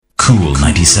Cool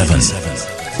 97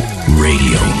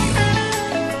 Radio.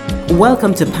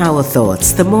 Welcome to Power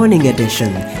Thoughts, the morning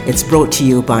edition. It's brought to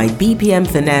you by BPM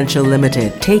Financial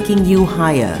Limited, taking you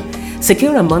higher.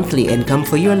 Secure a monthly income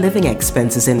for your living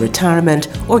expenses in retirement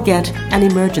or get an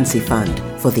emergency fund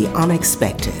for the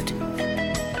unexpected.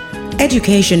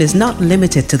 Education is not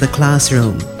limited to the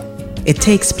classroom. It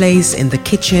takes place in the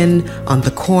kitchen, on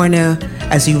the corner,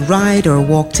 as you ride or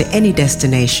walk to any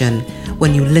destination,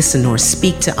 when you listen or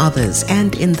speak to others,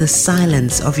 and in the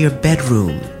silence of your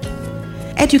bedroom.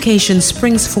 Education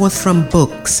springs forth from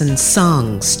books and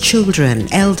songs, children,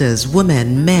 elders,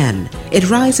 women, men.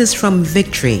 It rises from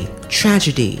victory,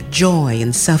 tragedy, joy,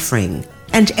 and suffering.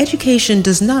 And education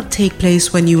does not take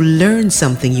place when you learn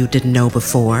something you didn't know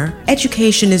before.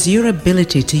 Education is your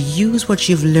ability to use what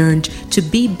you've learned to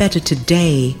be better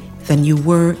today than you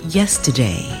were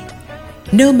yesterday.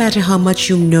 No matter how much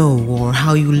you know or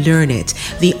how you learn it,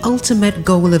 the ultimate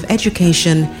goal of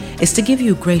education is to give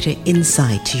you greater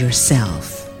insight to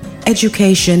yourself.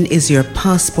 Education is your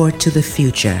passport to the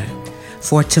future,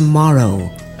 for tomorrow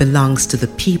belongs to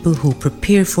the people who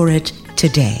prepare for it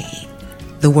today.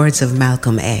 The words of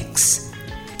Malcolm X.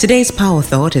 Today's Power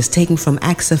Thought is taken from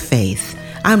Acts of Faith.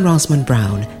 I'm Rosamond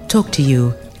Brown. Talk to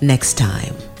you next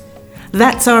time.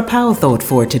 That's our Power Thought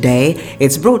for today.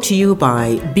 It's brought to you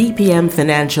by BPM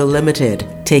Financial Limited,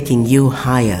 taking you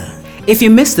higher. If you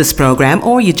missed this program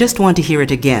or you just want to hear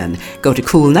it again, go to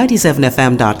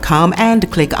cool97fm.com and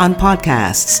click on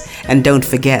podcasts. And don't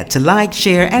forget to like,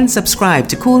 share, and subscribe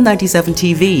to Cool 97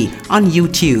 TV on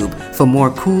YouTube for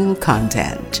more cool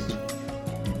content.